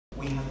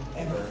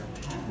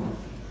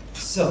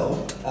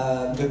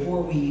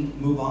Before we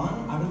move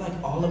on, I would like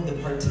all of the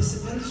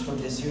participants from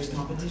this year's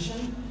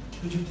competition,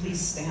 could you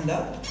please stand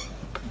up?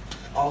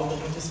 All of the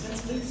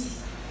participants,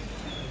 please.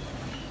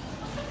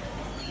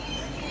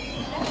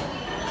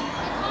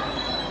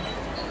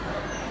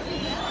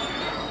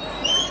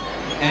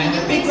 And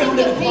a big round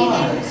of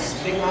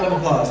applause. Big round of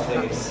applause,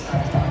 please.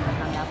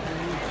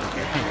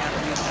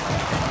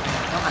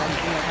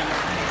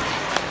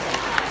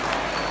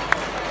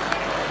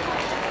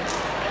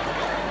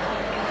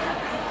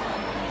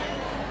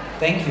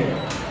 Thank you.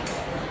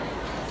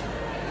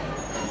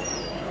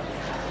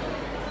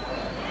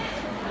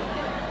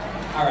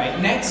 All right,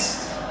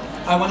 next,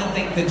 I want to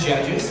thank the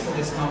judges for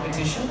this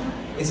competition.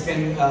 It's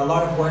been a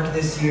lot of work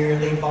this year.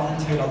 They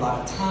volunteered a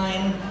lot of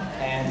time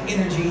and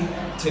energy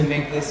to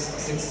make this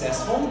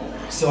successful.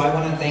 So I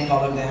want to thank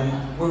all of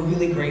them. We're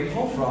really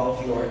grateful for all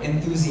of your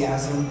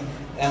enthusiasm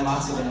and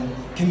lots of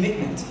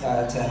commitment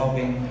to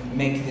helping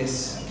make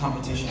this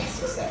competition a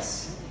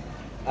success.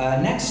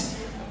 Next,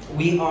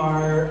 we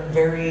are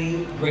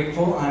very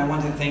grateful. I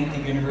want to thank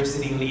the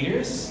university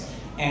leaders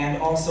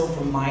and also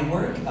for my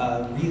work,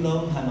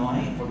 Relo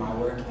Hanoi, for my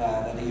work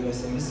at the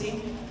U.S.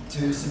 Embassy,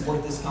 to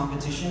support this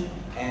competition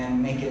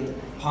and make it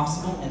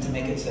possible and to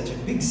make it such a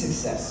big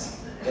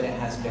success that it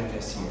has been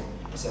this year.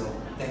 So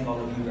thank all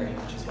of you very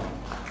much as well.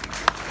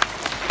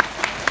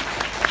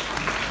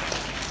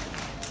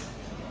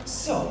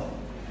 So,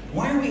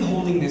 why are we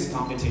holding this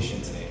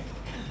competition today?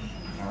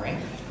 All right.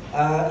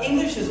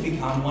 English has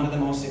become one of the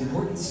most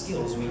important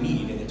skills we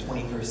need in the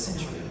 21st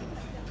century.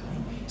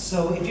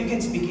 So if you can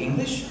speak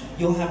English,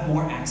 you'll have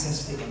more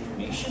access to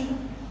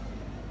information,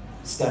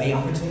 study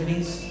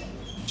opportunities,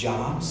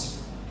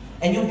 jobs,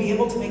 and you'll be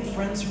able to make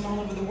friends from all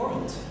over the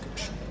world.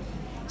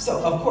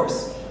 So, of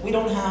course, we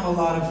don't have a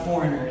lot of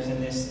foreigners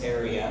in this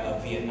area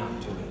of Vietnam,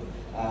 do we?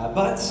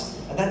 But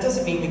that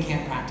doesn't mean we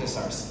can't practice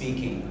our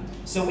speaking.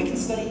 So we can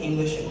study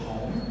English at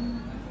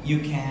home, you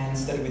can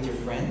study with your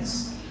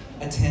friends,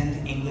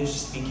 attend English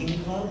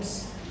speaking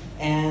clubs,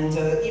 and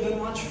even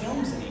watch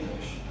films in English.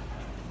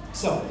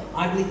 So,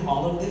 I believe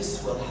all of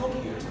this will help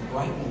you to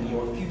brighten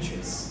your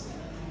futures.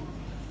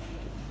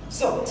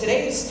 So,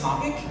 today's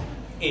topic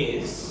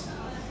is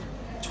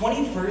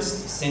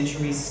 21st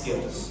century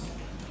skills.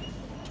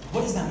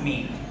 What does that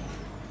mean?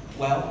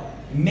 Well,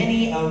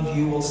 many of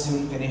you will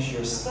soon finish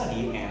your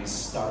study and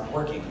start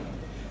working.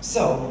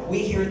 So, we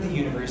here at the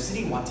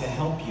university want to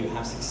help you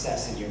have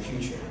success in your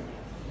future.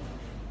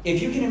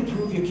 If you can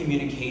improve your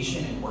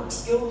communication and work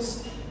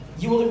skills,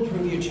 you will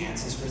improve your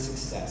chances for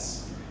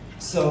success.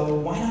 So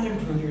why not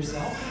improve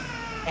yourself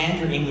and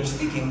your English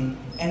speaking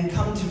and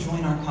come to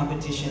join our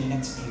competition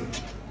next year?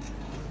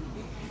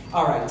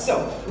 All right,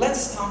 so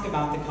let's talk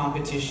about the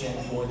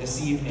competition for this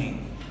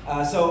evening.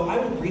 So I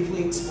will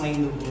briefly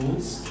explain the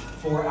rules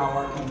for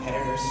our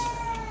competitors.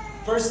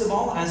 First of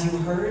all, as you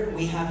heard,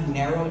 we have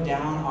narrowed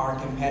down our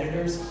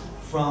competitors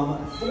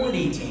from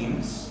 40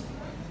 teams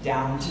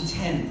down to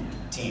 10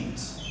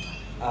 teams.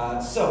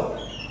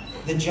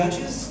 The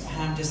judges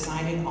have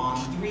decided on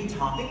 3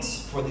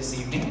 topics for this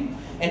evening,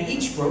 and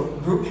each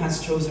group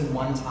has chosen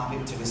one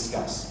topic to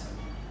discuss.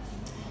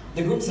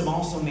 The groups have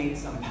also made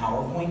some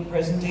PowerPoint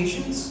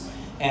presentations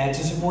to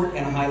support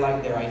and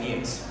highlight their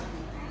ideas.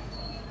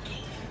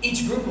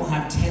 Each group will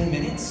have 10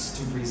 minutes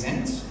to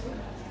present.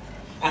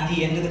 At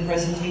the end of the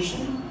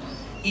presentation,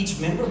 each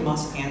member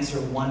must answer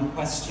one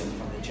question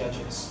from the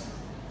judges.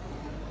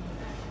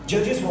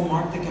 Judges will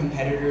mark the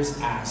competitors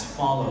as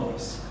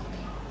follows.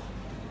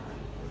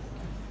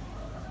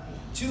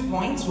 2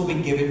 points will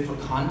be given for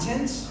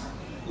content,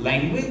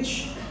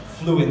 language,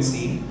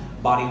 fluency,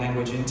 body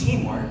language, and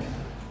teamwork.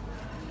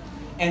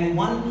 And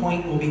 1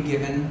 point will be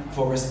given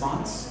for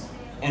response,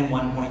 and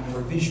 1 point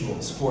for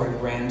visuals, for a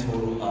grand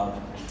total of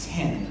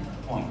 10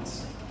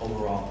 points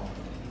overall.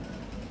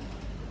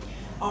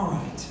 All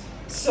right,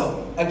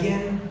 so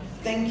again,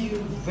 thank you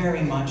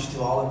very much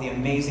to all of the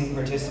amazing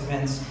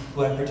participants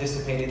who have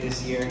participated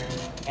this year,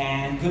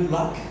 and good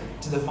luck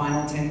to the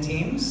final 10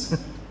 teams.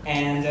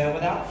 And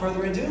without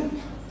further ado,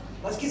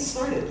 let's get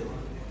started.